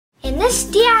this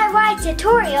DIY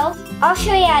tutorial, I'll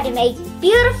show you how to make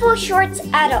beautiful shorts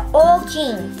out of old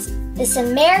jeans. This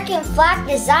American flag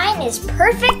design is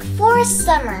perfect for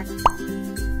summer.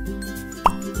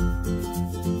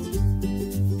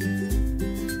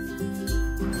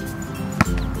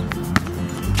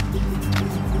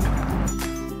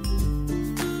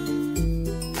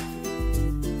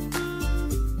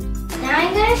 Now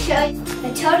I'm going to show you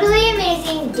a totally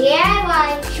amazing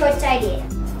DIY shorts idea.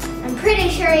 I'm pretty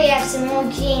sure you have some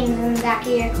old jeans in the back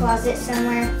of your closet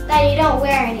somewhere that you don't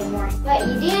wear anymore. But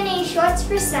you do need shorts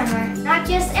for summer, not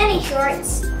just any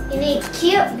shorts. You need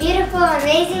cute, beautiful,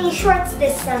 amazing shorts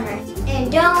this summer.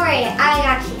 And don't worry, I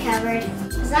got you covered,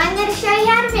 because I'm going to show you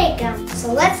how to make them.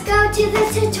 So let's go to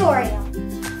the tutorial.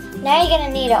 Now you're going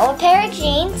to need an old pair of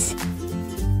jeans,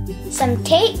 some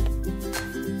tape,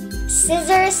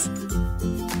 scissors,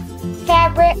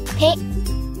 fabric, paint,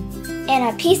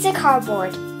 and a piece of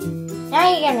cardboard. Now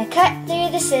you're going to cut through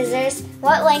the scissors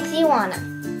what length you want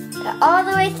them. Cut all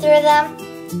the way through them.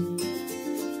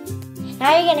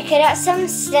 Now you're going to cut out some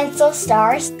stencil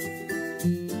stars.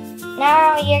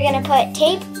 Now you're going to put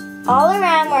tape all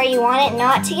around where you want it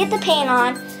not to get the paint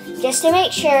on, just to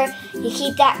make sure you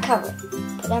keep that covered.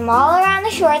 Put them all around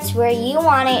the shorts where you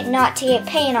want it not to get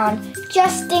paint on,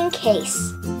 just in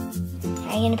case.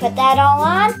 Now you're going to put that all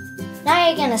on. Now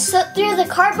you're going to slip through the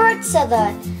cardboard so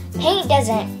the paint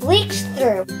doesn't leak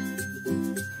through.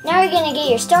 Now you're going to get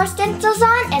your star stencils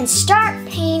on and start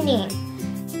painting.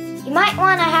 You might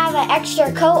want to have an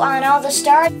extra coat on all the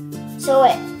stars so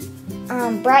it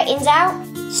brightens out.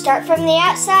 Start from the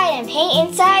outside and paint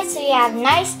inside so you have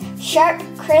nice, sharp,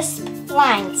 crisp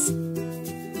lines.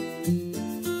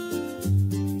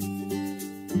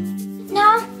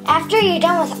 Now, after you're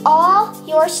done with all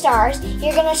your stars,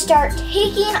 you're going to start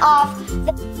taking off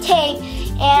the tape.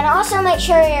 And also make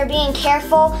sure you're being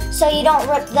careful so you don't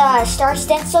rip the star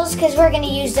stencils, because we're going to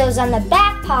use those on the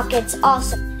back pockets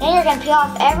also. Then you're going to peel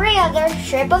off every other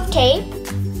strip of tape.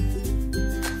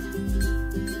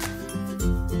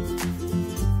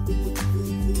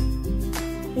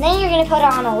 And then you're going to put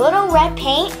on a little red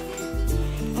paint.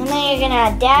 And then you're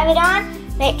going to dab it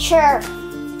on. Make sure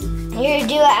you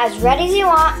do it as red as you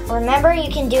want. Remember, you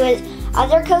can do it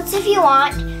other coats if you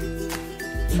want.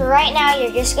 For right now,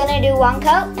 you're just going to do one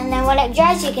coat, and then when it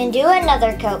dries, you can do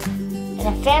another coat.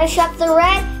 Gonna finish up the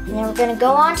red, and then we're going to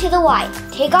go on to the white.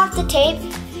 Take off the tape,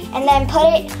 and then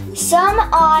put some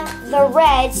on the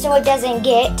red so it doesn't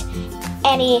get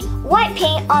any white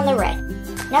paint on the red.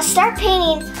 Now start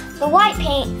painting the white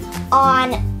paint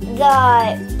on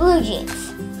the blue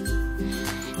jeans.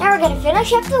 Now we're going to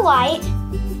finish up the white,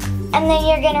 and then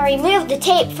you're going to remove the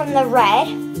tape from the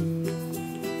red.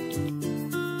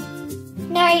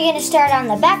 Now you're going to start on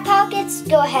the back pockets.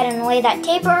 Go ahead and lay that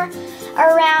tape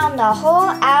around the whole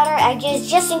outer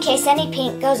edges just in case any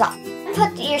paint goes off.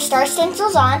 Put your star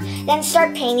stencils on, then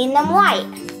start painting them white.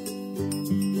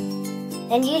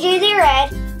 Then you do the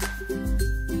red,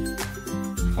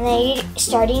 and then you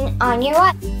starting on your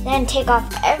white. Then take off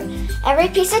every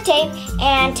piece of tape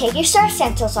and take your star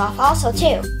stencils off also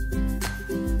too.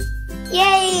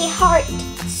 Yay, heart,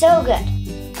 so good.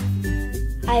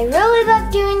 I really love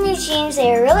doing these jeans.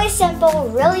 They are really simple,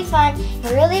 really fun,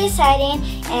 and really exciting,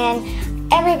 and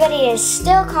everybody is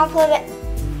still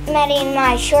complimenting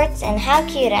my shorts and how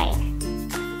cute I am.